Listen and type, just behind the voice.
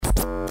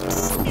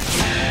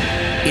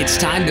It's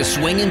time to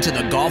swing into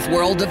the golf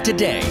world of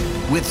today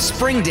with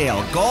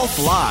Springdale Golf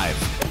Live,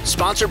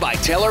 sponsored by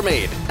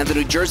TaylorMade and the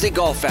New Jersey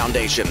Golf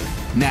Foundation.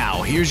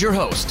 Now, here's your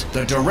host,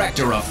 the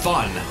Director of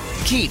Fun,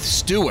 Keith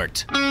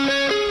Stewart.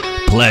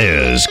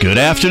 Players, good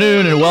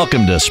afternoon and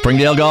welcome to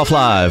Springdale Golf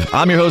Live.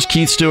 I'm your host,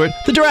 Keith Stewart,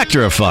 the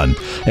Director of Fun,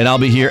 and I'll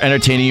be here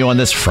entertaining you on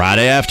this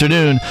Friday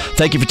afternoon.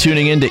 Thank you for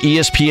tuning in to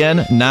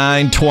ESPN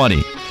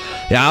 920.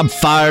 Yeah, I'm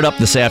fired up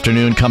this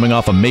afternoon coming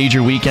off a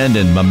major weekend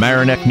in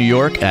Mamaroneck, New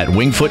York at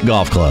Wingfoot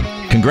Golf Club.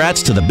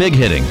 Congrats to the big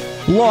hitting,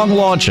 long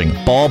launching,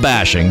 ball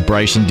bashing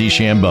Bryson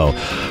DeChambeau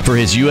for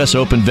his U.S.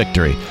 Open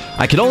victory.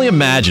 I can only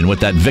imagine what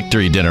that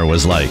victory dinner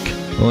was like.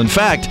 Well, in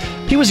fact,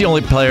 he was the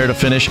only player to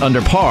finish under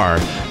par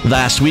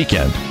last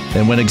weekend.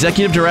 And when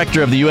Executive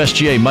Director of the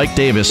USGA, Mike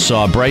Davis,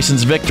 saw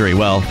Bryson's victory,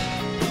 well,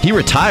 he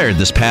retired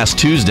this past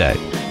Tuesday.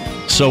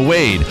 So,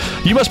 Wade,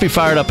 you must be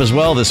fired up as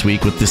well this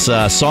week with this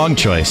song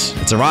choice.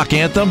 It's a rock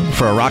anthem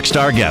for a rock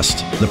star guest.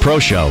 The Pro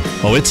Show.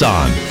 Oh, it's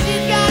on.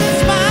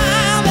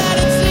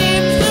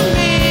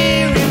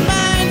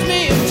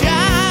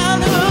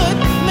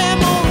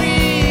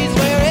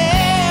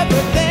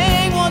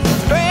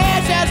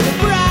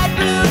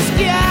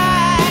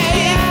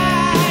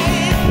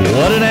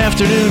 What an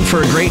afternoon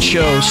for a great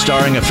show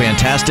starring a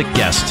fantastic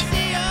guest.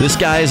 This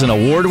guy is an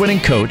award-winning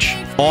coach,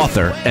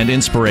 author, and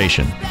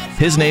inspiration.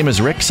 His name is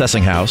Rick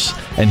Sessinghaus,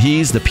 and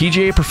he's the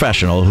PGA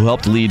professional who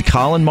helped lead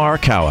Collin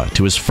Morikawa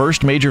to his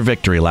first major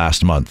victory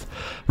last month.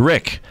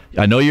 Rick,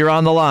 I know you're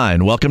on the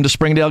line. Welcome to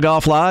Springdale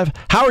Golf Live.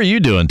 How are you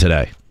doing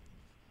today?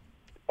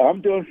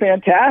 I'm doing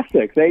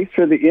fantastic. Thanks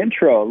for the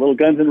intro. A little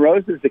Guns N'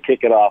 Roses to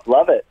kick it off.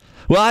 Love it.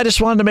 Well, I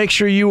just wanted to make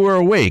sure you were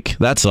awake.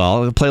 That's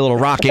all. I'll play a little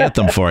rock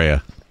anthem for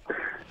you.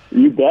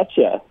 You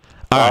betcha.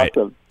 All right.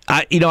 Awesome.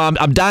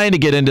 I'm dying to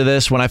get into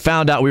this. When I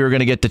found out we were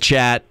going to get to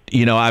chat,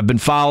 I've been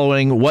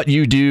following what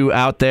you do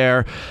out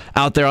there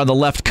on the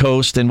left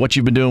coast and what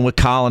you've been doing with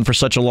Collin for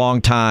such a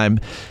long time.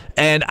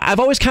 And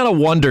I've always kind of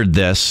wondered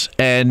this.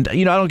 And,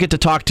 I don't get to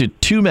talk to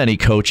too many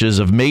coaches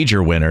of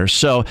major winners.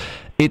 So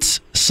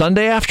it's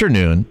Sunday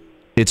afternoon.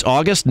 It's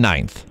August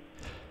 9th.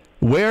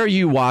 Where are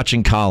you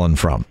watching Collin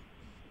from?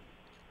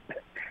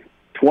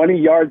 20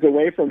 yards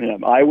away from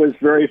him. I was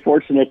very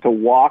fortunate to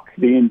walk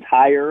the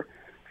entire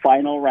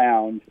final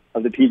round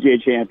of the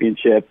PGA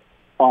Championship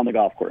on the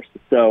golf course.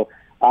 So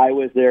I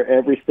was there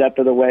every step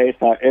of the way,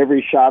 saw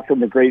every shot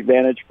from a great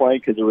vantage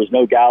point because there was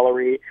no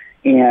gallery,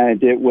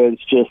 and it was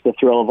just the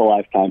thrill of a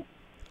lifetime.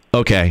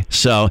 Okay,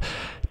 so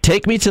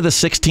take me to the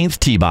 16th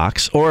tee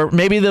box, or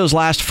maybe those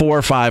last 4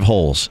 or 5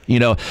 holes.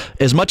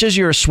 As much as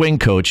you're a swing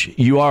coach,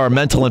 you are a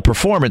mental and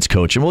performance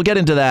coach, and we'll get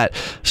into that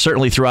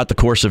certainly throughout the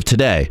course of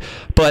today.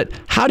 But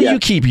how do you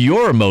keep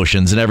your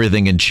emotions and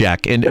everything in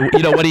check? And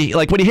when he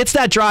hits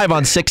that drive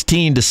on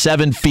 16 to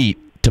 7 feet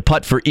to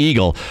putt for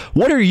eagle,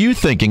 what are you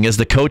thinking as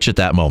the coach at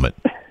that moment?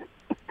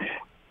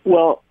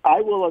 Well,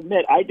 I will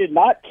admit I did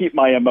not keep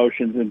my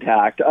emotions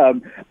intact.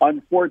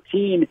 On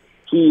 14.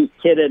 He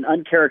hit an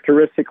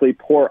uncharacteristically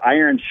poor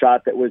iron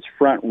shot that was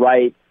front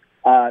right,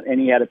 and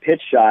he had a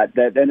pitch shot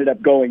that ended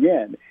up going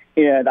in.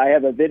 And I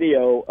have a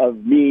video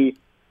of me,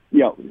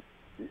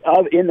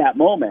 in that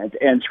moment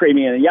and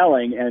screaming and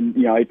yelling. And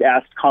I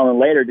asked Collin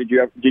later, "Did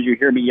you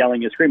hear me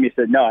yelling and screaming?" He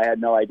said, "No, I had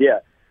no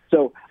idea."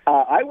 So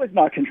I was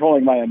not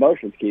controlling my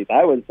emotions, Keith.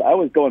 I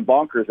was going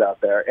bonkers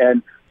out there.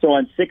 And so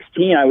on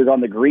 16, I was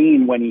on the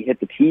green when he hit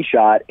the tee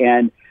shot,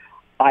 and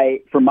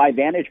from my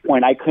vantage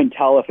point, I couldn't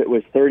tell if it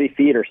was 30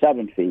 feet or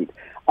 7 feet.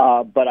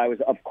 But I was,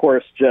 of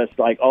course, just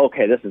like,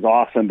 okay, this is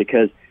awesome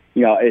because,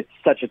 it's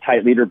such a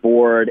tight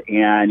leaderboard.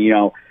 And,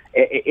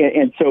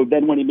 and so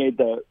then when he made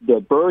the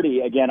birdie,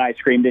 again, I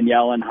screamed and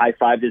yelled and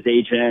high-fived his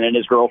agent and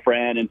his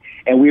girlfriend.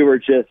 And we were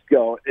just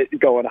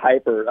going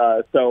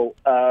hyper. So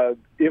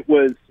it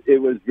was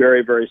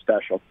very, very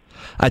special.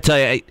 I tell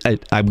you,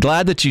 I'm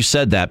glad that you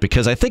said that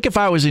because I think if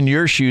I was in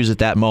your shoes at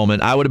that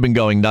moment, I would have been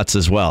going nuts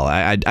as well.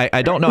 I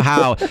don't know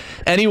how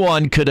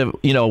anyone could have,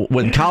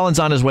 when Collin's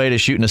on his way to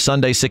shooting a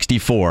Sunday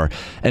 64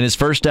 and his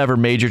first ever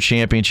major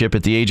championship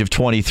at the age of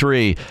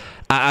 23,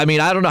 I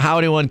don't know how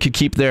anyone could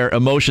keep their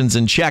emotions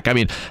in check.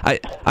 I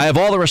have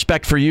all the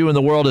respect for you in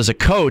the world as a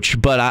coach,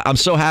 but I'm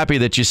so happy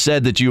that you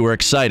said that you were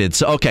excited.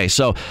 So, okay,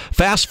 so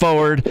fast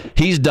forward,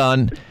 he's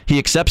done. He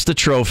accepts the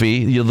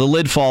trophy. The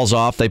lid falls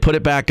off. They put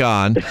it back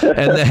on.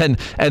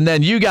 And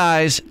then you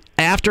guys,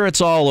 after it's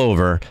all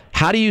over,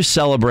 how do you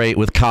celebrate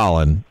with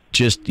Collin,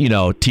 just,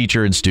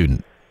 teacher and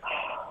student?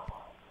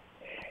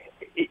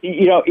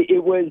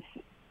 It was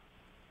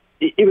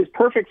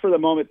perfect for the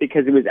moment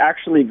because it was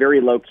actually very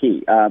low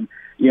key.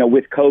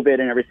 With COVID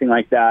and everything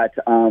like that,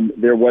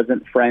 there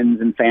wasn't friends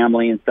and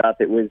family and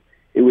stuff. It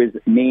was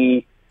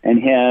me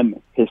and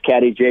him, his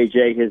caddy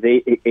JJ, his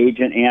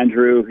agent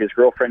Andrew, his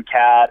girlfriend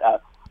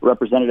Kat,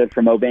 representative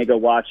from Omega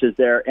Watches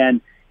there,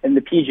 and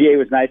the PGA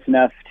was nice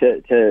enough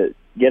to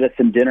get us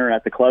some dinner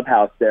at the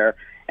clubhouse there,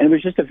 and it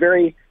was just a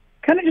very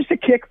kind of just a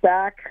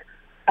kickback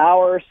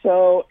hour or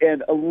so,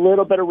 and a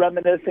little bit of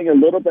reminiscing, a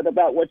little bit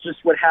about what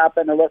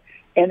happened,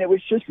 and it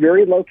was just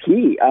very low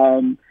key.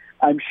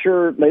 I'm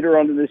sure later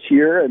on in this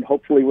year, and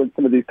hopefully with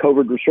some of these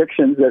COVID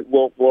restrictions, that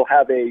we'll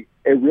have a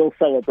real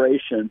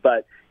celebration.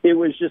 But it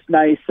was just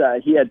nice.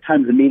 He had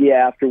tons of media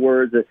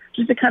afterwards,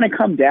 just to kind of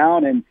come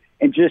down and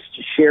just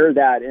share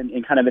that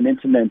in kind of an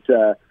intimate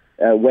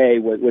way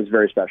was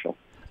very special.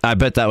 I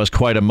bet that was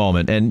quite a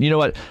moment. And you know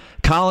what?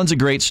 Collin's a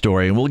great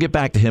story, and we'll get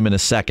back to him in a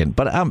second.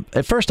 But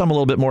at first, I'm a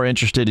little bit more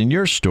interested in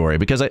your story,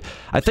 because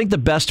I think the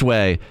best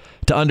way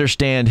to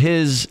understand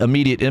his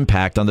immediate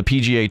impact on the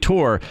PGA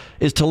Tour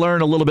is to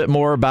learn a little bit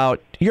more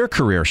about your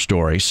career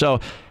story. So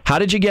how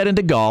did you get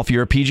into golf?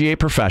 You're a PGA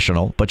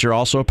professional, but you're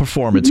also a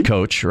performance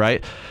coach,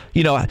 right?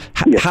 You know,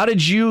 how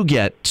did you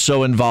get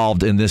so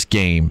involved in this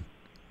game?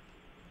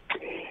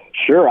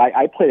 Sure.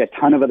 I played a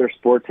ton of other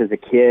sports as a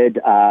kid,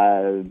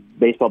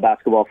 baseball,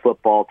 basketball,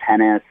 football,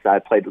 tennis. I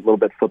played a little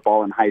bit of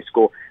football in high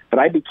school, but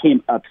I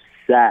became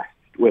obsessed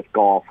with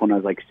golf when I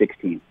was like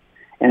 16.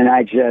 And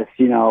I just,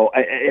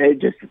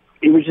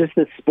 it was just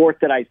this sport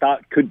that I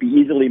thought could be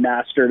easily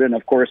mastered. And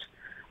of course,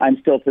 I'm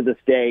still to this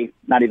day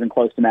not even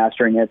close to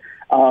mastering it.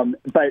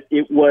 But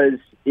it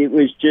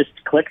was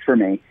just clicked for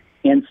me.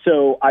 And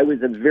so I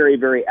was a very,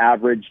 very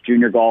average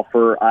junior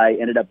golfer. I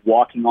ended up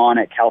walking on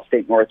at Cal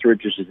State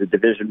Northridge, which is a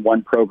Division I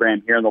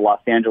program here in the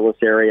Los Angeles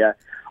area,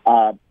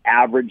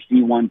 average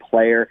D1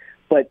 player.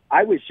 But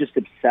I was just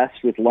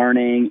obsessed with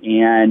learning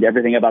and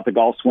everything about the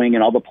golf swing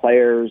and all the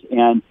players.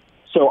 And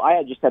so I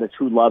had just had a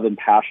true love and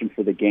passion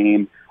for the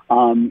game.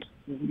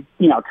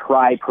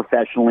 Tried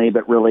professionally,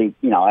 but really,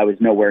 I was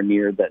nowhere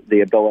near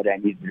the ability I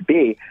needed to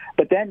be.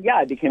 But then,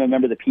 I became a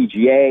member of the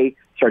PGA,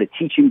 started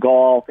teaching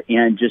golf,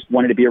 and just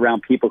wanted to be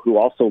around people who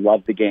also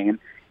loved the game.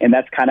 And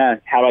that's kind of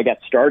how I got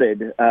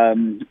started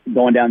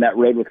going down that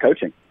road with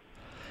coaching.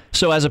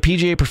 So as a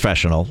PGA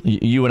professional,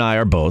 you and I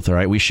are both, all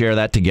right? We share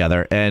that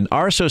together. And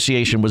our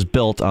association was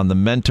built on the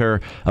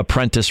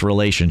mentor-apprentice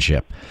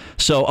relationship.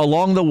 So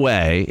along the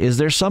way, is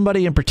there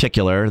somebody in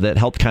particular that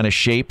helped kind of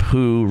shape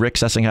who Rick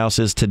Sessinghaus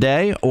is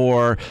today?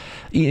 Or,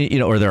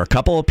 are there a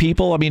couple of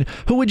people? I mean,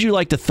 who would you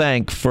like to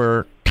thank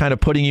for kind of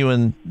putting you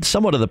in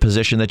somewhat of the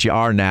position that you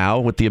are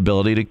now with the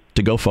ability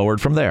to go forward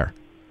from there?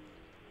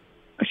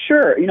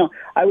 Sure.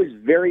 I was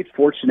very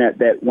fortunate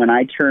that when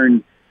I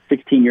turned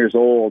 16 years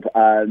old,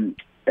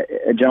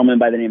 a gentleman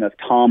by the name of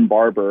Tom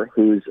Barber,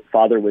 whose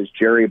father was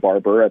Jerry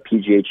Barber, a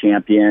PGA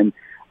champion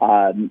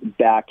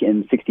back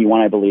in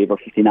 61, I believe, or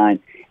 59.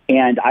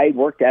 And I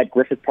worked at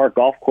Griffith Park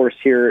Golf Course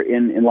here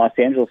in Los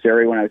Angeles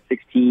area when I was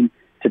 16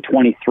 to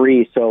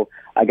 23. So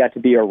I got to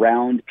be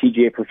around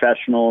PGA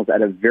professionals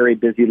at a very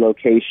busy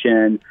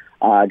location,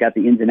 got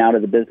the ins and outs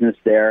of the business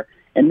there.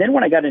 And then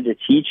when I got into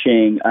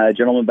teaching, a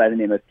gentleman by the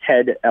name of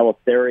Ted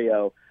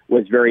Eleftherio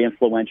was very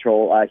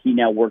influential. He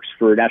now works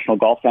for National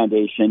Golf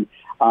Foundation.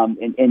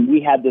 And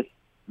we had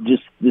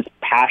this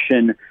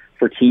passion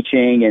for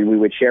teaching, and we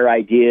would share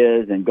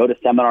ideas and go to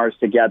seminars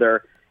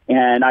together.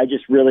 And I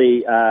just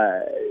really,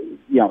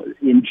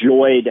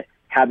 enjoyed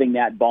having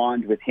that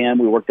bond with him.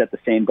 We worked at the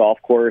same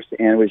golf course,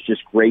 and it was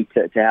just great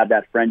to have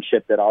that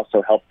friendship that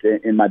also helped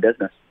in my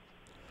business.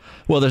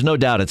 Well, there's no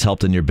doubt it's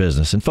helped in your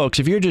business. And folks,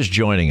 if you're just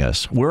joining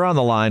us, we're on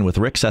the line with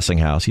Rick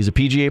Sessinghaus. He's a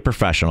PGA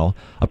professional,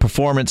 a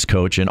performance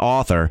coach, and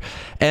author,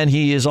 and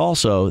he is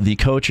also the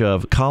coach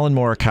of Collin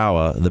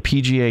Morikawa, the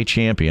PGA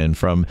champion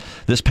from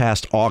this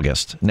past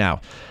August.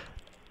 Now,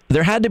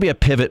 there had to be a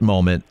pivot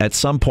moment at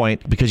some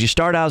point, because you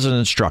start out as an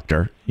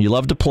instructor, you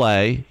love to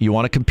play, you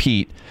want to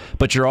compete,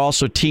 but you're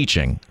also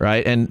teaching,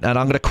 right? And I'm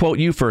going to quote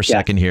you for a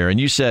second here. And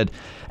you said,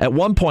 at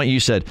one point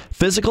you said,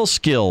 physical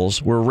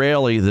skills were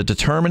rarely the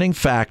determining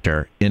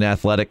factor in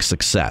athletic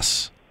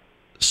success.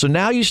 So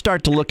now you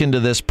start to look into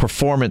this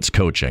performance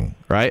coaching,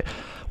 right?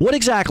 What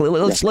exactly,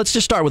 let's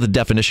just start with a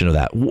definition of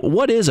that.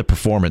 What is a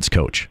performance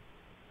coach?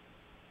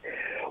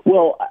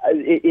 Well,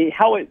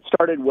 how it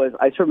started was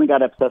I certainly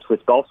got obsessed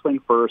with golf swing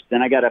first.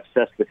 Then I got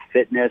obsessed with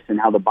fitness and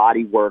how the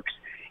body works.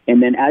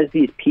 And then as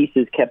these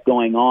pieces kept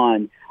going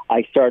on,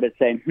 I started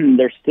saying,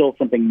 there's still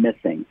something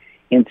missing.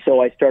 And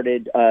so I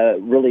started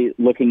really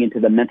looking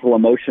into the mental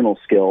emotional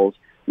skills,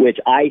 which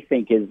I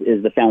think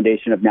is the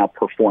foundation of now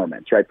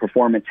performance, right?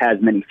 Performance has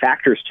many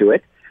factors to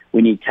it.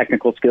 We need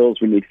technical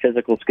skills, we need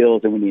physical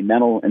skills, and we need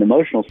mental and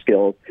emotional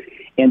skills.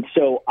 And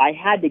so I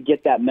had to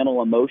get that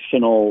mental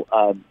emotional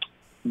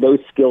those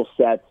skill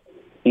sets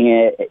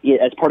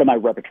as part of my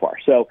repertoire.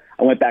 So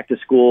I went back to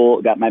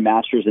school, got my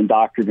master's and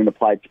doctorate in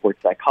applied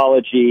sports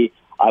psychology.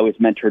 I was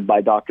mentored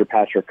by Dr.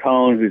 Patrick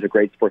Cohn, who's a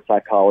great sports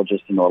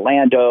psychologist in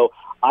Orlando.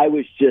 I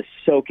was just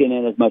soaking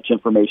in as much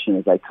information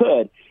as I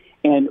could.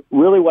 And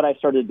really what I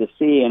started to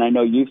see, and I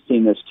know you've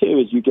seen this too,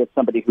 is you get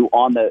somebody who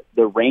on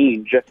the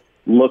range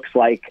looks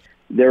like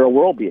they're a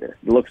world beater.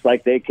 It looks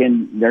like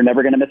they're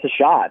never going to miss a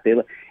shot.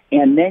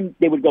 And then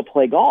they would go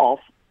play golf,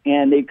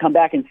 and they'd come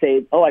back and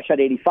say, I shot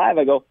 85.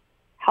 I go,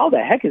 how the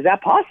heck is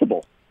that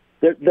possible?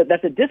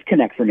 That's a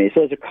disconnect for me.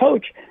 So as a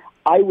coach,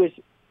 I was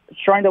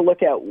trying to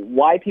look at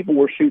why people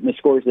were shooting the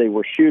scores they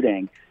were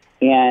shooting.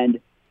 And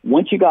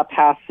once you got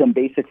past some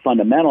basic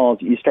fundamentals,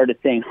 you started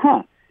saying,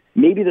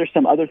 maybe there's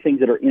some other things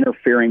that are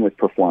interfering with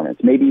performance.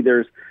 Maybe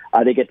there's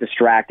they get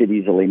distracted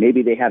easily.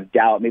 Maybe they have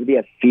doubt. Maybe they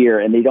have fear,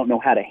 and they don't know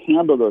how to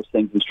handle those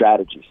things in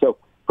strategy. So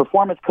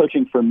performance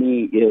coaching for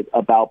me is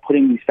about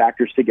putting these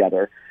factors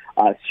together.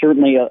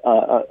 Certainly,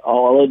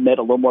 I'll admit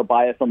a little more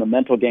bias on the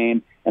mental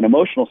game and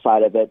emotional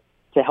side of it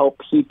to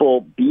help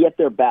people be at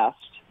their best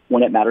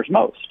when it matters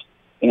most.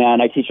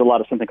 And I teach a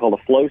lot of something called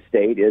a flow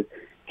state is,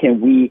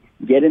 can we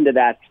get into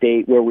that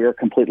state where we are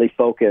completely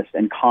focused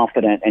and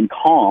confident and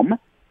calm,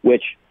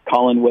 which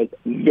Collin was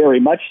very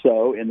much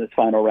so in this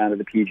final round of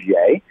the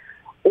PGA.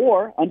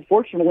 Or,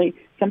 unfortunately,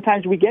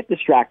 sometimes we get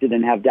distracted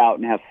and have doubt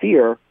and have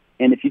fear.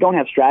 And if you don't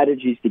have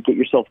strategies to get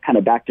yourself kind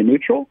of back to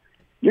neutral,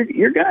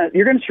 you're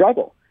gonna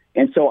struggle.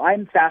 And so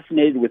I'm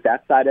fascinated with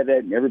that side of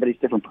it, and everybody's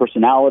different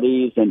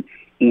personalities and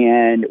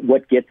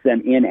what gets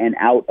them in and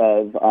out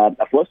of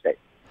a flow state.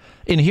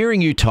 In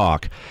hearing you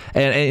talk,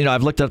 and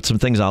I've looked up some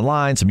things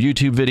online, some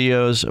YouTube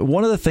videos.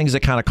 One of the things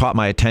that kind of caught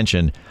my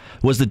attention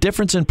was the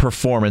difference in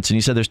performance. And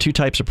you said there's two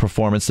types of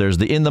performance. There's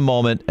the in the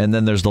moment, and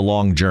then there's the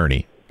long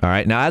journey. All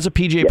right. Now, as a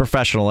PGA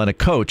professional and a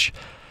coach,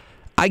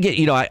 I get,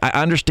 I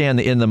understand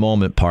the in the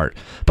moment part,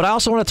 but I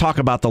also want to talk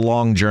about the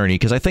long journey,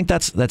 because I think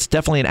that's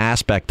definitely an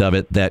aspect of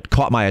it that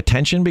caught my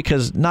attention,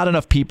 because not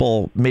enough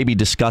people maybe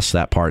discuss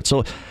that part.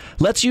 So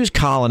let's use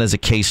Collin as a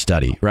case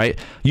study, right?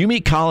 You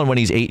meet Collin when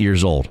he's 8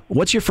 years old.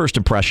 What's your first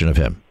impression of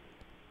him?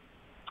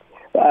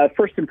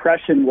 First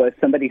impression was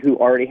somebody who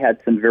already had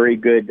some very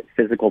good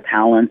physical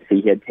talents.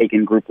 He had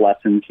taken group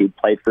lessons. He'd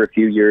played for a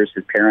few years.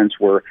 His parents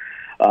were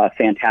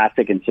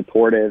fantastic and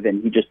supportive,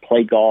 and he just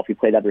played golf. He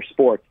played other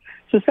sports.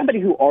 So somebody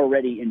who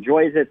already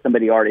enjoys it,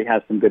 somebody who already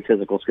has some good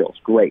physical skills.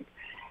 Great.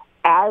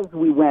 As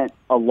we went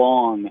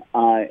along,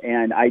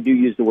 and I do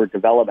use the word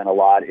development a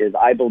lot, is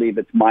I believe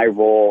it's my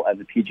role as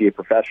a PGA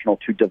professional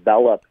to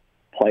develop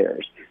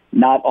players.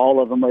 Not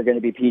all of them are going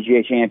to be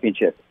PGA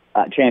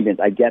champions.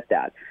 I get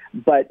that.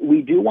 But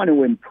we do want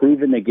to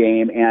improve in the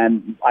game,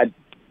 and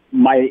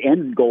my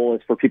end goal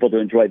is for people to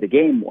enjoy the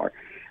game more.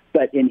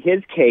 But in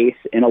his case,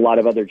 in a lot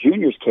of other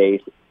juniors'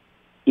 case,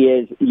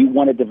 is you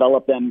want to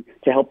develop them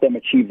to help them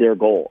achieve their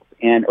goals.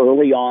 And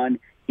early on,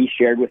 he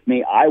shared with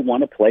me, I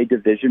want to play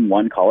Division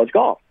I college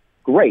golf.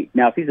 Great.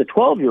 Now, if he's a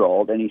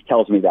 12-year-old and he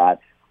tells me that,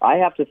 I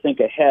have to think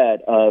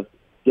ahead of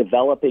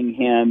developing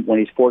him when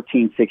he's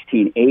 14,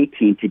 16,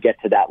 18 to get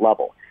to that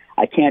level.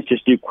 I can't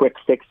just do quick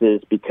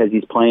fixes because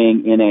he's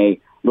playing in a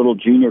little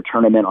junior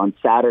tournament on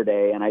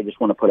Saturday and I just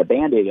want to put a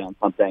Band-Aid on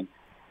something.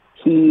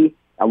 He,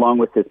 along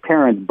with his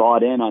parents,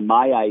 bought in on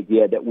my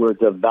idea that we're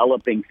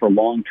developing for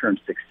long-term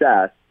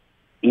success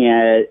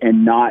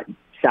and not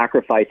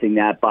sacrificing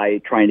that by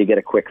trying to get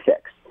a quick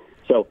fix.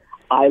 So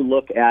I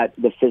look at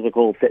the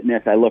physical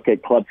fitness, I look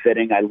at club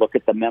fitting, I look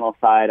at the mental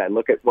side, I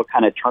look at what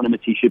kind of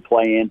tournaments he should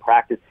play in,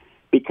 practice,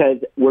 because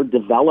we're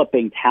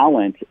developing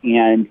talent,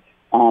 and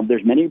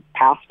there's many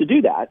paths to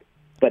do that.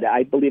 But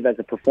I believe as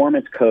a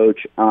performance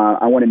coach,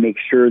 I want to make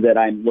sure that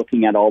I'm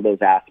looking at all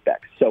those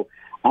aspects. So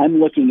I'm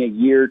looking a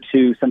year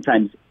to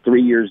sometimes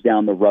 3 years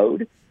down the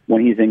road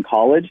when he's in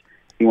college.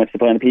 He wants to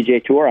play on the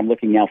PGA Tour. I'm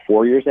looking now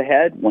 4 years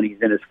ahead. When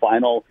he's in his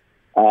final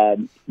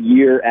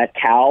year at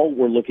Cal,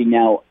 we're looking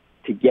now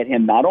to get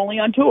him not only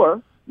on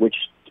tour, which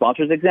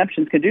sponsors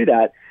exemptions can do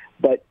that,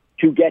 but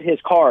to get his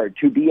card,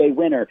 to be a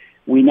winner.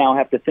 We now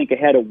have to think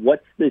ahead of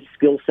what's the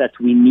skill sets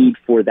we need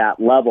for that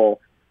level.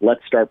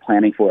 Let's start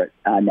planning for it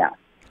now.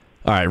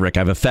 All right, Rick,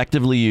 I've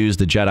effectively used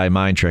the Jedi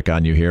mind trick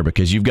on you here,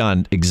 because you've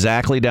gone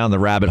exactly down the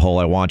rabbit hole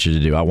I want you to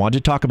do. I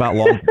wanted to talk about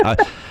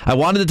I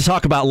wanted to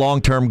talk about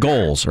long-term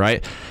goals,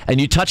 right?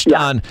 And you touched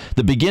on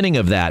the beginning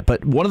of that.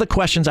 But one of the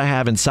questions I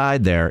have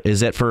inside there is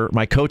that for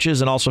my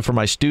coaches and also for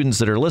my students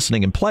that are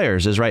listening and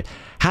players is, right,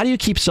 how do you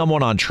keep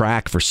someone on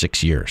track for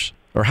 6 years?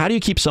 Or how do you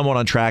keep someone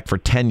on track for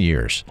 10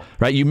 years,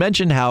 right? You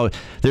mentioned how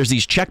there's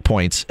these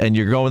checkpoints and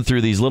you're going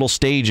through these little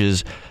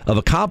stages of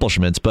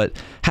accomplishments, but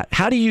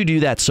how do you do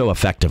that so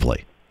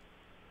effectively?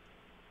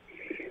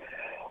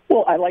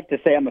 Well, I like to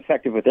say I'm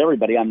effective with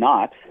everybody. I'm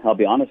not. I'll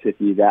be honest with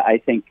you. That I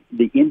think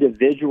the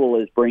individual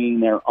is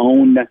bringing their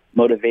own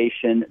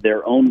motivation,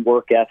 their own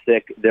work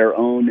ethic, their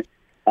own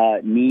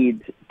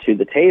needs to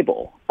the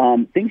table.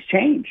 Things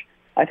change.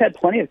 I've had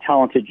plenty of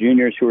talented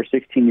juniors who are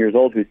 16 years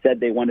old who said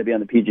they want to be on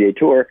the PGA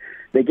Tour.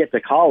 They get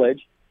to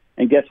college,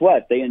 and guess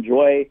what? They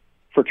enjoy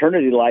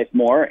fraternity life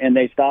more, and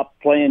they stop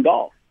playing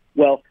golf.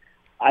 Well,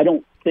 I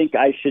don't think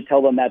I should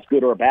tell them that's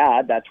good or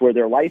bad. That's where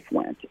their life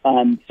went.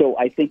 So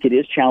I think it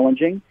is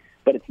challenging,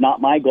 but it's not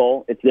my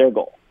goal. It's their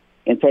goal.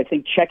 And so I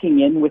think checking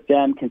in with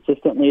them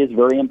consistently is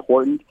very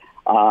important.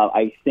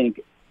 I think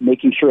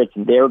making sure it's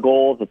their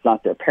goals, it's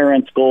not their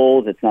parents'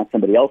 goals, it's not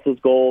somebody else's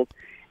goals.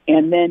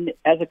 And then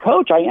as a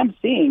coach, I am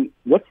seeing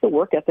what's the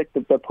work ethic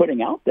that they're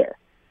putting out there.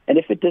 And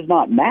if it does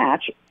not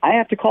match, I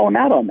have to call them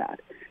out on that.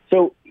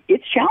 So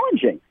it's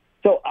challenging.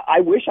 So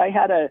I wish I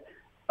had a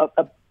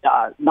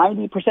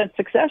 90%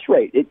 success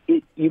rate.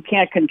 You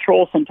can't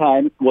control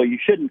sometimes. Well, you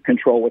shouldn't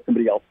control what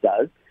somebody else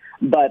does.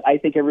 But I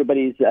think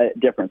everybody's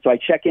different. So I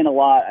check in a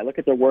lot. I look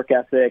at their work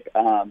ethic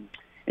and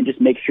just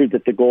make sure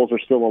that the goals are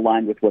still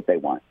aligned with what they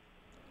want.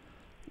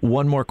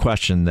 one more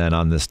question then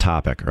on this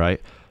topic, right?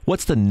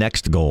 What's the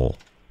next goal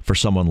for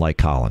someone like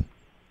Collin?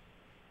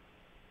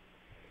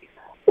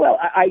 Well,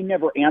 I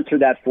never answer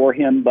that for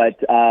him, but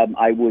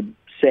I would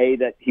say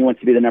that he wants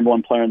to be the number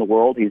one player in the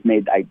world.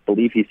 I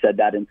believe he said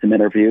that in some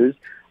interviews.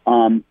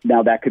 Now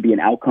that could be an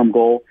outcome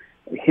goal.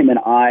 Him and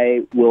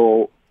I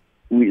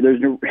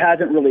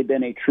hasn't really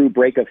been a true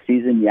break of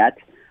season yet.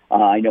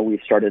 I know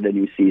we've started a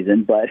new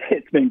season, but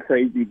it's been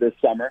crazy this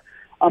summer.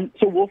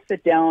 So we'll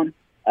sit down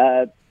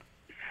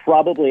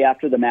probably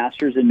after the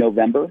Masters in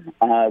November.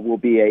 Will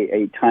be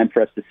a time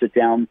for us to sit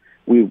down.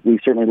 We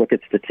certainly look at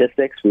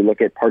statistics. We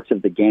look at parts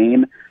of the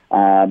game.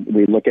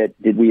 We look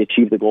at, did we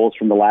achieve the goals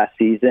from the last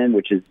season,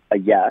 which is a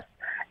yes.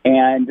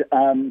 And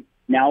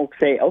now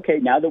say, okay,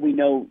 now that we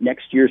know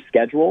next year's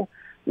schedule,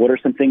 what are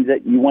some things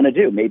that you want to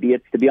do? Maybe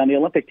it's to be on the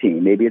Olympic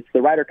team. Maybe it's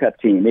the Ryder Cup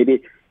team.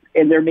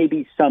 And there may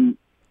be some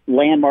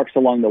landmarks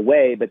along the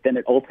way, but then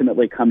it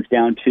ultimately comes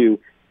down to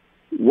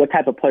what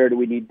type of player do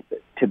we need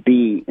to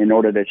be in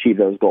order to achieve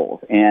those goals?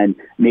 And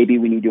maybe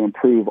we need to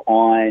improve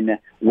on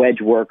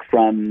wedge work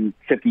from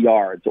 50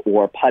 yards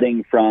or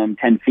putting from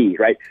 10 feet,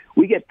 right?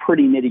 We get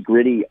pretty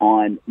nitty-gritty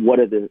on what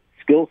are the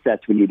skill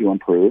sets we need to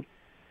improve.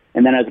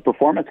 And then as a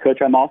performance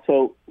coach, I'm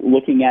also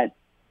looking at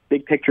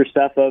big picture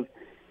stuff of,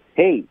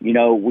 hey,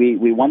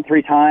 we won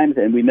 3 times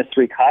and we missed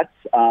 3 cuts.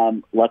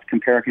 Let's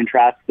compare and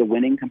contrast the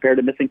winning compared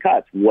to missing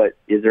cuts.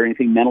 Is there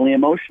anything mentally,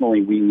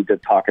 emotionally we need to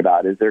talk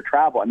about? Is there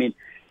travel? I mean,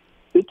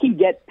 it can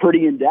get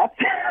pretty in-depth,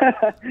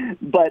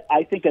 but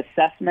I think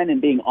assessment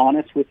and being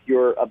honest with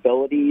your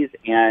abilities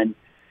and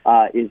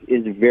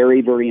is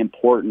very, very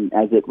important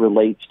as it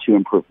relates to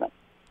improvement.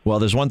 Well,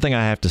 there's one thing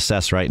I have to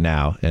assess right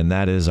now, and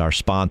that is our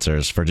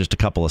sponsors for just a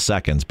couple of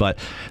seconds. But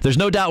there's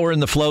no doubt we're in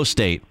the flow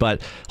state.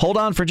 But hold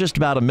on for just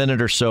about a minute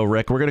or so,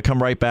 Rick. We're going to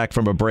come right back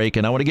from a break,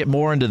 and I want to get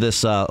more into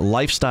this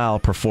lifestyle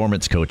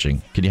performance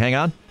coaching. Can you hang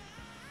on?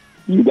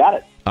 You got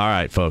it. All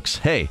right, folks.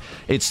 Hey,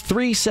 it's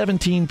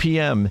 3:17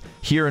 p.m.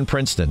 here in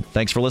Princeton.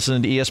 Thanks for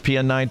listening to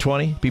ESPN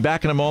 920. Be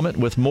back in a moment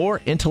with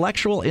more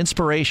intellectual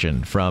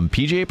inspiration from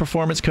PGA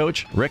Performance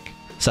Coach Rick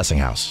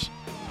Sessinghaus.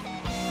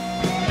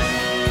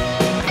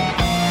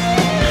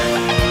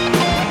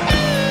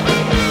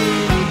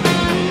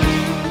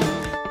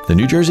 The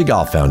New Jersey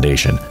Golf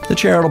Foundation, the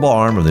charitable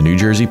arm of the New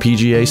Jersey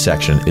PGA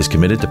section, is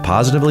committed to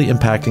positively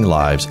impacting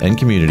lives and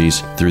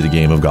communities through the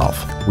game of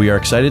golf. We are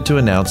excited to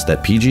announce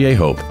that PGA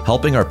Hope,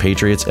 Helping Our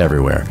Patriots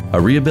Everywhere, a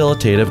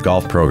rehabilitative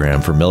golf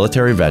program for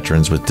military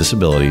veterans with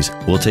disabilities,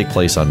 will take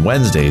place on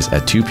Wednesdays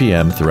at 2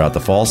 p.m. throughout the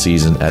fall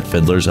season at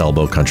Fiddler's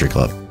Elbow Country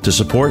Club. To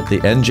support the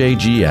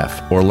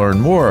NJGF or learn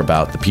more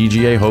about the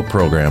PGA Hope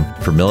program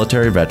for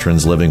military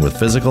veterans living with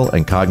physical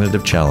and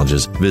cognitive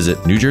challenges, visit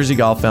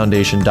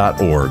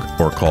NewJerseyGolfFoundation.org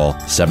or call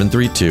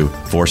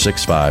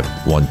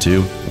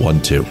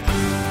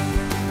 732-465-1212.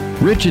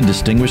 Rich in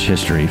distinguished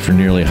history for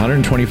nearly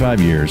 125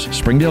 years,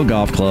 Springdale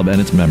Golf Club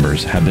and its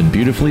members have been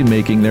beautifully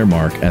making their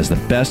mark as the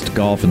best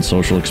golf and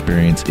social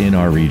experience in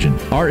our region.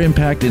 Our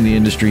impact in the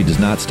industry does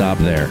not stop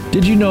there.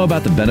 Did you know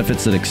about the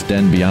benefits that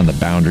extend beyond the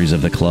boundaries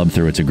of the club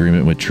through its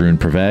agreement with Troon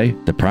Privé,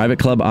 the private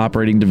club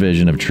operating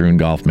division of Troon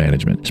Golf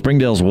Management?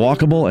 Springdale's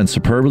walkable and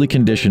superbly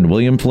conditioned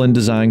William Flynn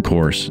design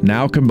course,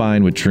 now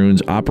combined with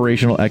Troon's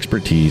operational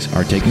expertise,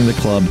 are taking the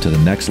club to the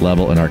next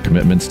level in our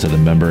commitments to the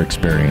member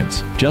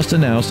experience. Just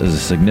announced as a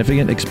significant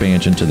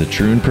expansion to the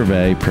Troon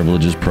Privé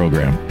Privileges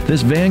Program.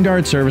 This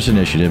Vanguard service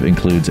initiative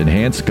includes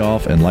enhanced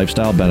golf and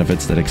lifestyle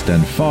benefits that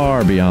extend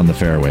far beyond the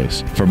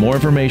fairways. For more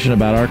information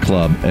about our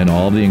club and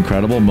all of the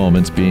incredible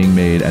moments being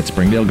made at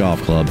Springdale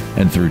Golf Club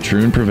and through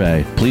Troon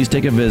Privé, please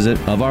take a visit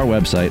of our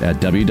website at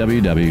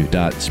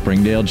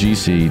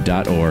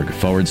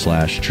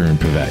www.springdalegc.org/Troon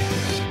Privé.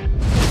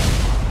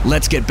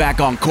 Let's get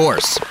back on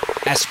course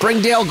as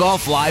Springdale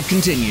Golf Live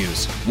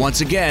continues.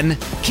 Once again,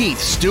 Keith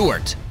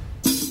Stewart.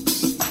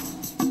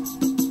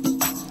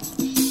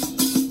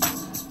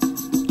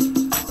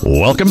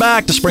 Welcome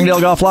back to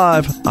Springdale Golf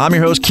Live. I'm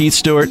your host, Keith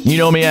Stewart. You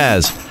know me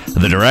as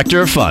the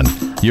Director of Fun.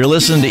 You're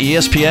listening to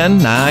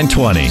ESPN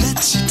 920.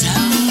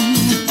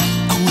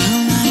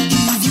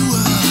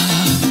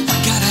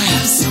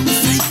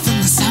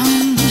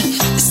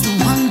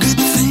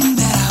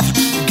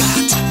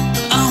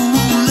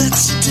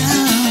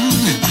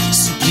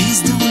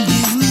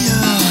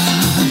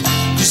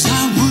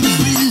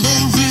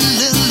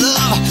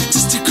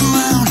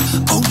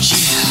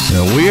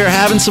 We are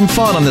having some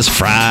fun on this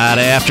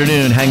Friday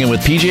afternoon hanging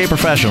with PGA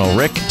professional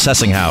Rick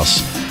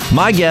Sessinghaus.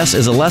 My guess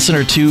is a lesson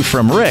or two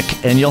from Rick,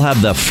 and you'll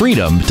have the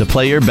freedom to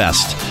play your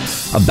best.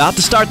 About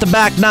to start the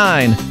back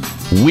nine.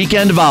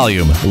 Weekend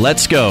volume.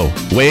 Let's go.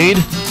 Wade,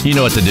 you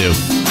know what to do.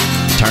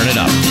 Turn it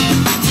up.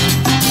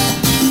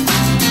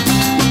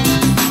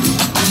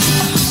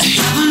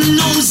 Heaven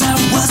knows I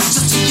was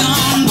just a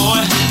young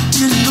boy.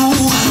 Didn't know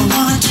what I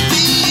wanted to be.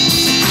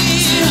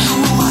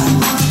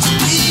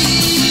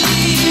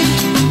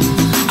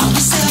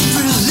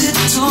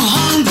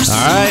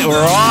 All right,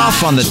 we're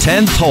off on the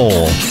 10th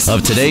hole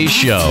of today's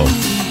show.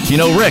 You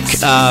know, Rick,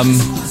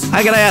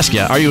 I got to ask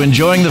you, are you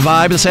enjoying the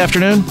vibe this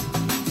afternoon?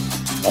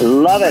 I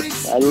love it.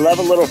 I love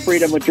a little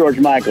freedom with George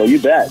Michael. You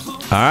bet. All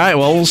right.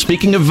 Well,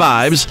 speaking of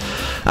vibes,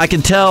 I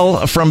can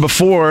tell from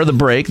before the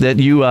break that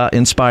you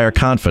inspire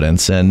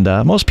confidence, and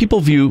most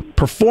people view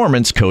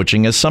performance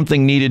coaching as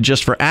something needed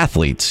just for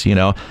athletes.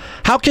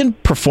 How can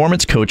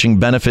performance coaching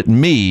benefit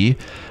me,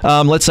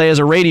 let's say as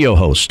a radio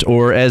host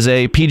or as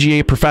a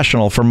PGA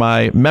professional for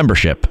my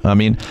membership? I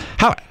mean,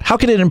 how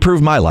can it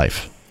improve my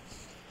life?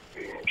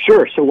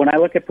 Sure. So when I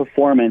look at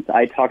performance,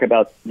 I talk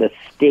about the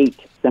state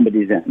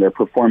somebody's in, their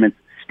performance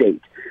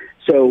state.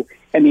 So,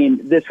 I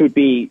mean, this would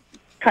be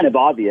kind of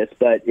obvious,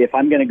 but if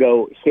I'm going to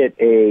go hit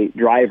a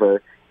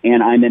driver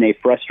and I'm in a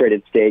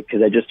frustrated state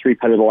because I just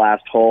three-putted the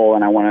last hole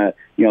and I want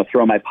to,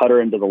 throw my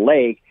putter into the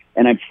lake,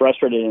 and I'm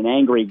frustrated and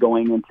angry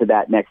going into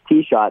that next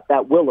tee shot,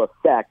 that will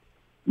affect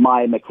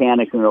my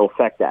mechanics and it'll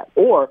affect that.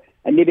 Or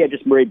and maybe I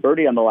just made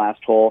birdie on the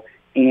last hole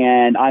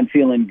and I'm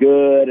feeling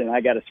good and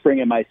I got a spring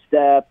in my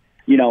step.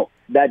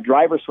 That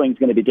driver swing is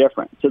going to be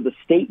different. So the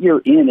state you're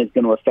in is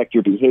going to affect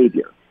your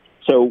behavior.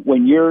 So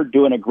when you're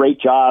doing a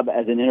great job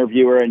as an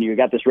interviewer and you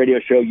got this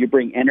radio show, you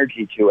bring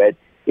energy to it.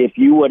 If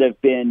you would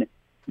have been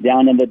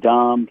down in the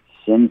dumps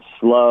and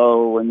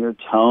slow and your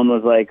tone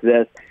was like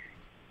this,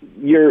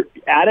 your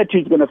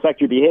attitude is going to affect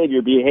your behavior.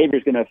 Your behavior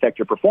is going to affect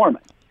your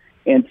performance.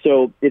 And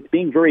so it's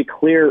being very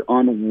clear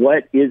on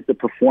what is the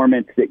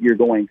performance that you're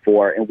going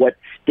for and what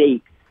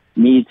state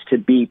needs to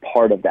be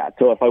part of that.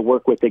 So if I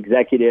work with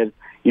executives,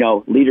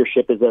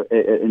 leadership is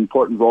an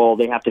important role.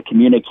 They have to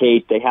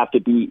communicate. They have to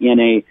be in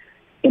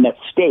a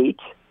state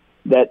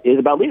that is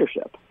about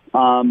leadership.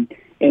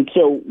 And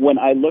so when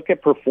I look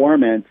at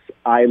performance,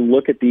 I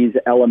look at these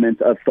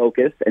elements of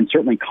focus and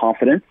certainly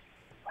confidence.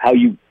 How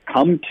you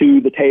come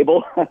to the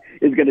table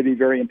is going to be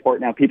very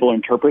important. How people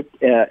interpret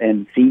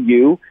and see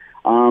you,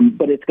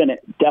 but it's going to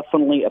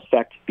definitely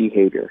affect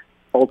behavior.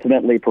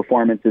 Ultimately,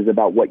 performance is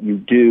about what you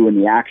do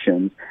and the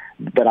actions,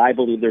 but I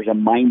believe there's a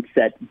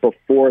mindset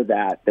before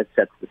that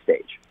sets the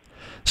stage.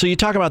 So you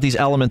talk about these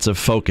elements of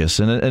focus,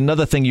 and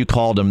another thing you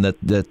called them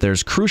that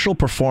there's crucial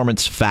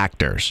performance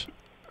factors,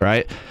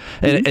 right?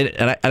 Mm-hmm.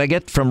 And I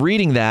get from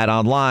reading that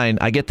online,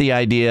 I get the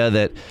idea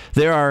that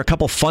there are a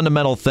couple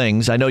fundamental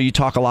things. I know you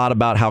talk a lot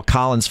about how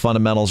Collin's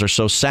fundamentals are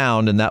so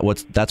sound, and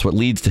that's what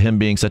leads to him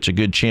being such a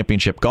good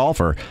championship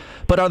golfer.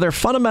 But are there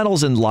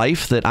fundamentals in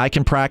life that I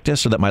can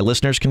practice or that my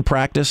listeners can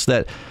practice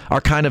that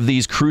are kind of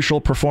these crucial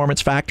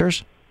performance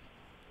factors?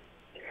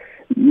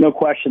 No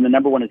question. The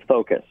number one is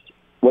focus.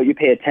 What you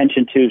pay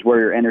attention to is where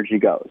your energy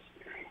goes.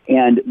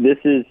 And this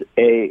is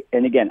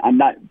and again, I'm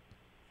not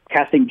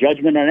casting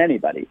judgment on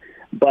anybody,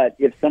 but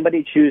if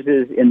somebody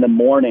chooses in the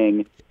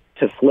morning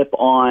to flip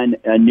on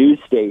a news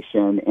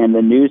station and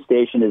the news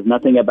station is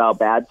nothing about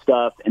bad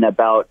stuff and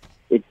about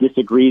it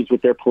disagrees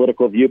with their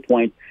political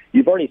viewpoints,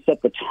 you've already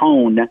set the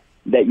tone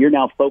that you're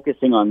now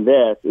focusing on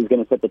this is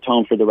going to set the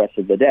tone for the rest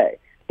of the day.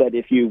 But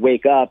if you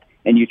wake up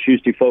and you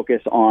choose to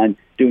focus on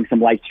doing some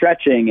light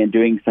stretching and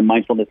doing some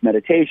mindfulness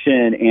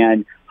meditation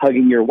and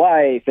hugging your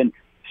wife, and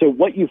so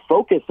what you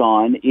focus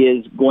on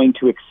is going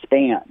to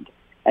expand.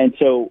 And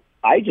so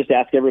I just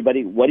ask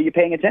everybody, what are you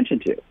paying attention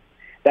to?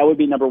 That would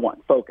be number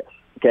one, focus.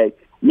 Okay.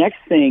 Next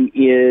thing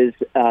is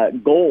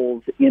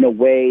goals in a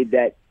way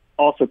that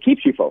also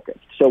keeps you focused.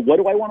 So what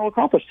do I want to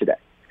accomplish today?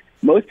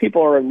 Most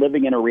people are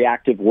living in a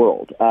reactive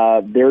world.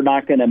 They're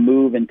not going to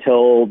move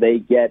until they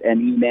get an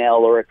email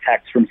or a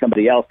text from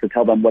somebody else to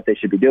tell them what they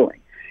should be doing.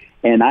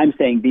 And I'm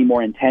saying be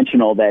more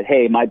intentional that,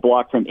 hey, my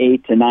block from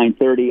 8 to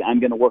 9:30, I'm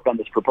going to work on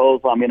this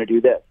proposal. I'm going to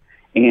do this.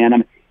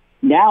 And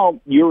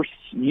now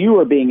you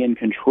are being in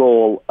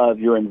control of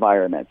your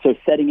environment. So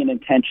setting an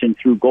intention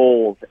through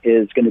goals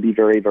is going to be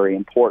very, very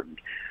important.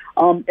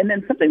 And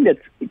then something that's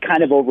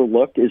kind of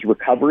overlooked is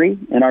recovery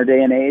in our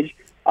day and age.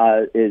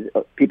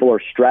 People are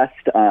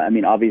stressed.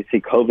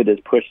 Obviously, COVID has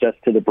pushed us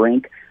to the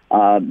brink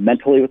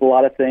mentally with a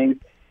lot of things.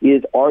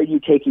 Are you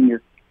taking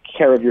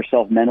care of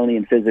yourself mentally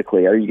and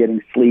physically? Are you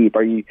getting sleep?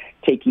 Are you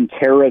taking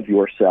care of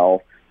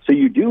yourself so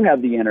you do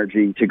have the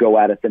energy to go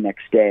at it the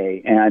next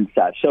day and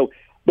such? So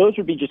those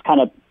would be just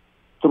kind of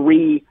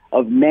three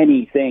of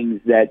many things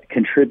that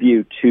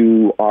contribute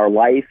to our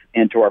life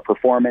and to our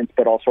performance,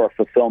 but also our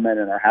fulfillment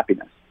and our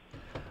happiness.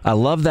 I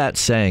love that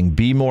saying,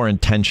 be more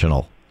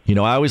intentional.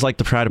 I always like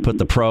to try to put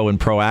the pro in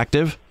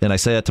proactive, and I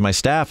say that to my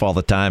staff all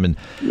the time. And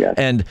yes.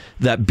 And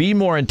that be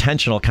more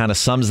intentional kind of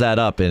sums that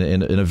up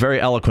in a very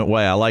eloquent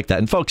way. I like that.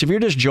 And folks, if you're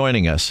just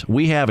joining us,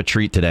 we have a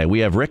treat today. We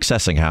have Rick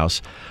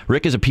Sessinghaus.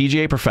 Rick is a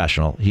PGA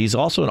professional. He's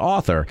also an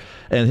author,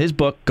 and his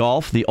book,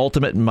 Golf, The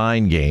Ultimate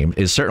Mind Game,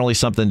 is certainly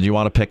something you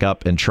want to pick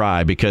up and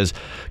try because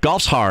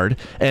golf's hard,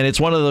 and it's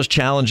one of those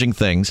challenging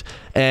things.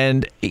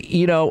 And,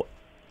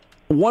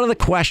 one of the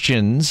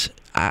questions,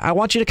 I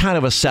want you to kind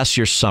of assess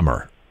your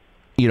summer.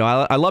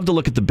 I love to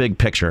look at the big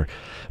picture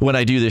when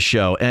I do this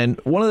show. And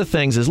one of the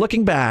things is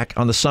looking back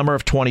on the summer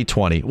of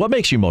 2020, what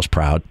makes you most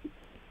proud?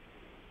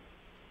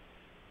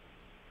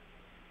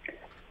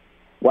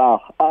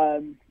 Wow.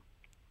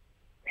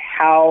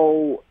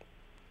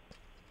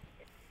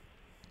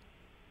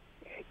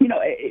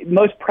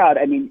 Most proud,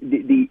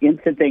 the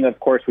instant thing, of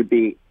course, would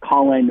be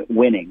Collin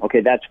winning.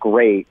 Okay, that's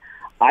great.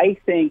 I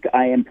think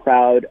I am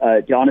proud,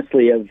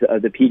 honestly, of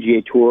the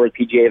PGA Tour,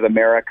 PGA of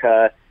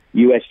America,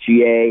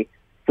 USGA,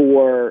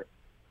 for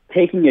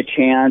taking a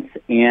chance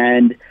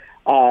and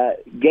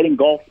getting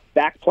golf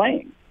back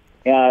playing.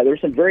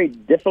 There's some very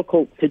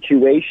difficult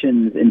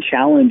situations and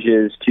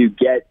challenges to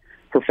get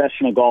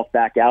professional golf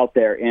back out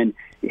there. And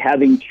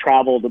having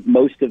traveled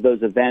most of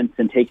those events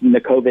and taking the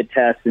COVID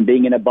tests and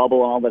being in a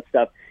bubble and all that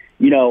stuff,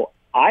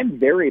 I'm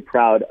very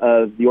proud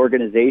of the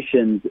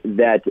organizations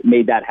that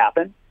made that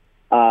happen.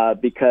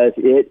 Because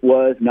it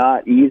was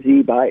not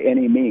easy by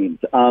any means.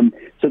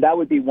 So that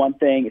would be one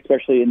thing,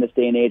 especially in this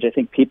day and age. I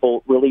think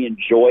people really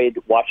enjoyed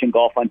watching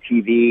golf on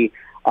TV.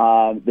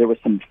 There was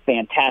some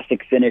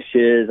fantastic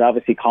finishes.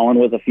 Obviously, Collin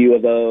was a few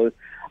of those.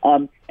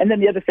 And then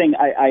the other thing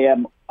I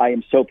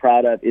am so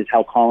proud of is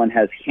how Collin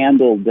has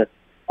handled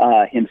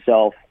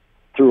himself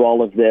through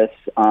all of this.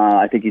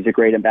 I think he's a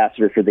great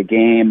ambassador for the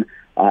game.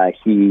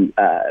 He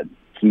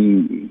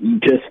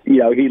just,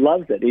 he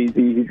loves it.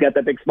 He's got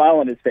that big smile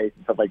on his face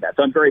and stuff like that.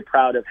 So I'm very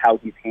proud of how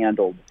he's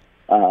handled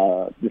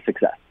the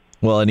success.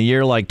 Well, in a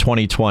year like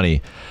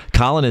 2020,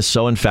 Collin is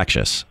so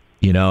infectious,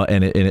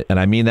 and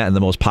I mean that in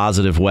the most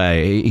positive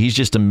way. He's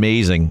just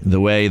amazing, the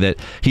way that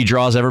he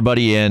draws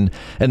everybody in,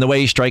 and the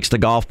way he strikes the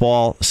golf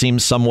ball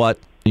seems somewhat,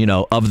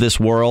 of this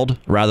world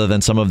rather than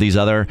some of these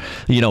other,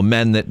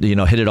 men that,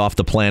 hit it off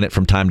the planet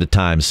from time to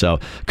time. So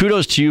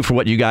kudos to you for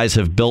what you guys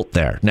have built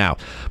there. Now,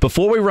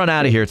 before we run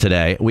out of here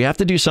today, we have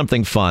to do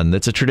something fun.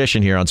 That's a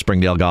tradition here on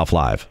Springdale Golf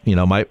Live.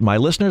 My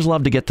listeners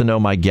love to get to know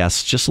my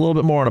guests just a little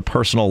bit more on a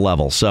personal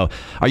level. So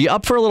are you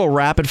up for a little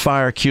rapid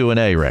fire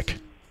Q&A, Rick?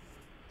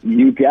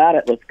 You got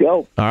it. Let's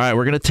go. All right.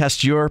 We're going to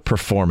test your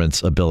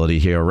performance ability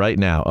here right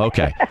now.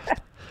 Okay.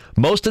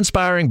 Most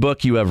inspiring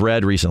book you have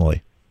read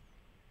recently?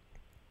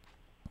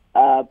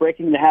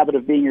 Breaking the Habit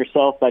of Being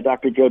Yourself by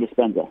Dr. Joe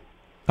Dispenza. All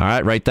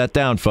right, write that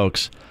down,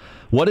 folks.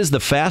 What is the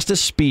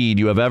fastest speed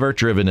you have ever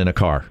driven in a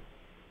car?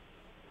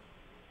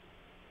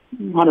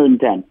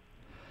 110.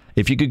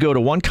 If you could go to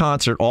one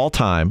concert all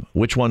time,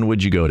 which one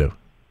would you go to?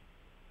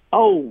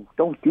 Oh,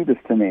 don't do this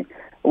to me.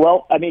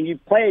 Well, I mean,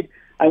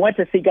 I went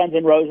to see Guns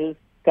N' Roses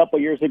a couple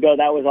years ago.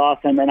 That was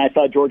awesome. And I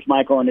saw George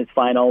Michael on his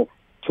final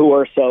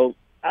tour. So,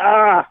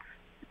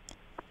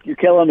 you're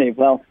killing me.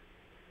 Well,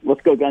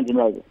 let's go Guns N'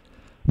 Roses.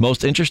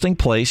 Most interesting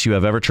place you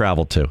have ever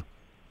traveled to?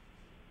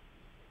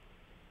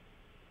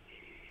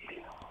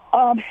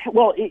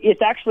 Well,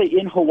 it's actually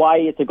in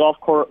Hawaii. It's a golf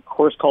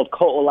course called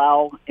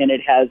Ko'olau, and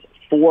it has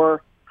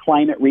 4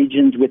 climate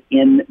regions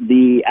within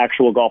the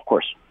actual golf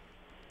course.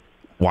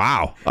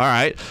 Wow. All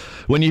right.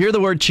 When you hear the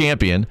word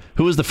champion,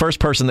 who is the first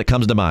person that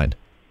comes to mind?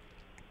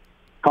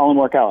 Collin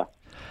Morikawa.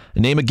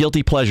 Name a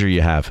guilty pleasure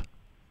you have.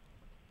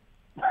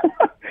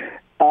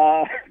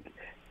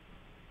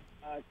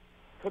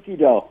 Cookie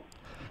dough.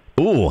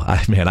 Ooh,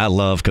 I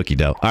love cookie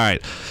dough. All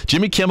right.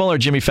 Jimmy Kimmel or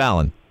Jimmy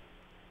Fallon?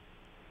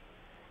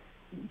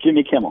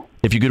 Jimmy Kimmel.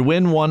 If you could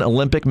win one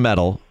Olympic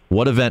medal,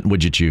 what event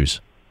would you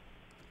choose?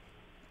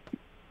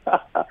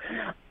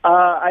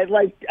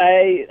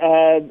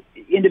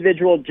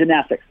 Individual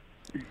gymnastics.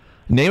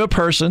 Name a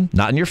person,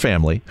 not in your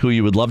family, who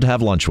you would love to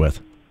have lunch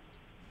with.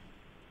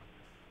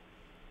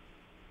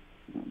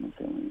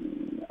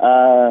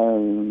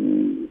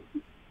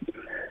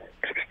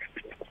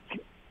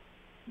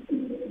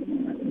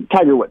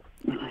 Tiger Woods.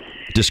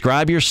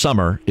 Describe your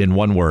summer in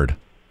one word.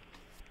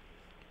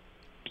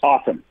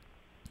 Awesome.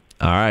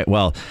 All right.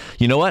 Well,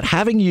 you know what?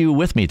 Having you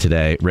with me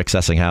today, Rick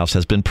Sessinghaus,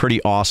 has been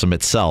pretty awesome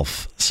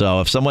itself.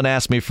 So if someone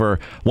asked me for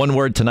one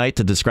word tonight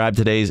to describe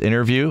today's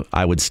interview,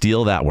 I would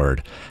steal that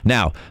word.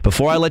 Now,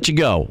 before I let you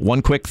go,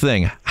 one quick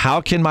thing.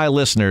 How can my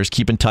listeners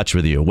keep in touch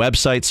with you?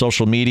 Website,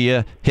 social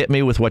media? Hit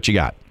me with what you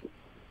got.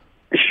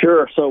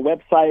 Sure. So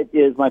website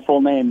is my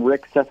full name,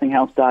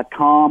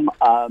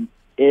 ricksessinghaus.com.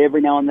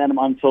 Every now and then I'm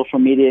on social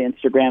media,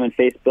 Instagram and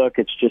Facebook.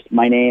 It's just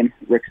my name,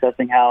 Rick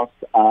Sessinghaus.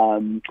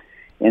 And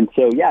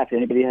so, if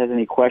anybody has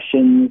any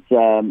questions,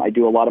 I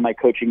do a lot of my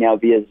coaching now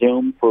via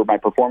Zoom for my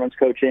performance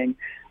coaching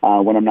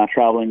when I'm not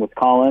traveling with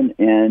Collin.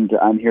 And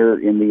I'm here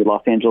in the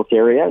Los Angeles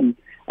area, and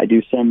I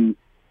do some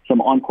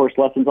on-course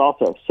lessons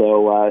also.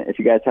 So if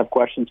you guys have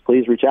questions,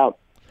 please reach out.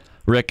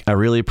 Rick, I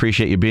really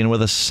appreciate you being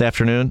with us this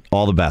afternoon.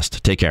 All the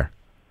best. Take care.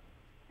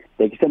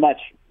 Thank you so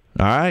much.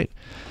 All right.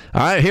 All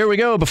right, here we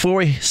go. Before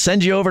we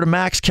send you over to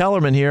Max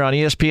Kellerman here on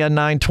ESPN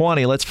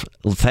 920, let's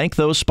thank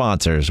those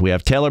sponsors. We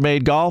have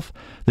TaylorMade Golf,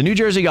 the New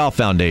Jersey Golf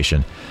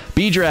Foundation,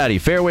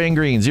 Beadratty, Fairway and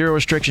Green, Zero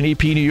Restriction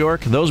EP New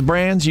York. Those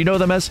brands, you know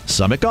them as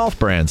Summit Golf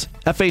Brands.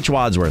 FH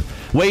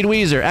Wadsworth. Wade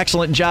Weezer,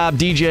 excellent job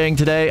DJing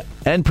today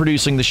and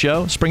producing the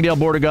show. Springdale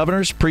Board of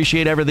Governors,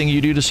 appreciate everything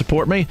you do to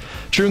support me.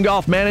 Troon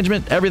Golf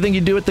Management, everything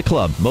you do at the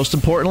club. Most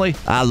importantly,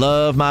 I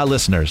love my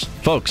listeners.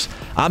 Folks,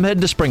 I'm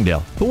headed to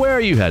Springdale, but where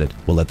are you headed?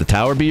 We'll let the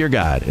Tower be your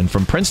guide. And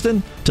from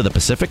Princeton to the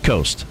Pacific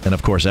Coast, and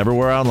of course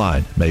everywhere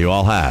online, may you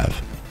all have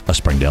a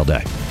Springdale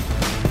day.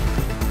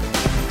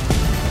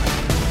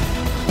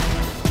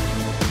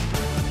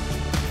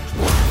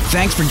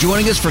 Thanks for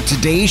joining us for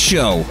today's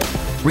show.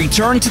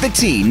 Return to the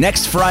tee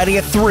next Friday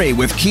at 3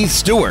 with Keith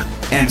Stewart.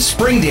 and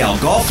Springdale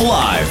Golf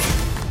Live.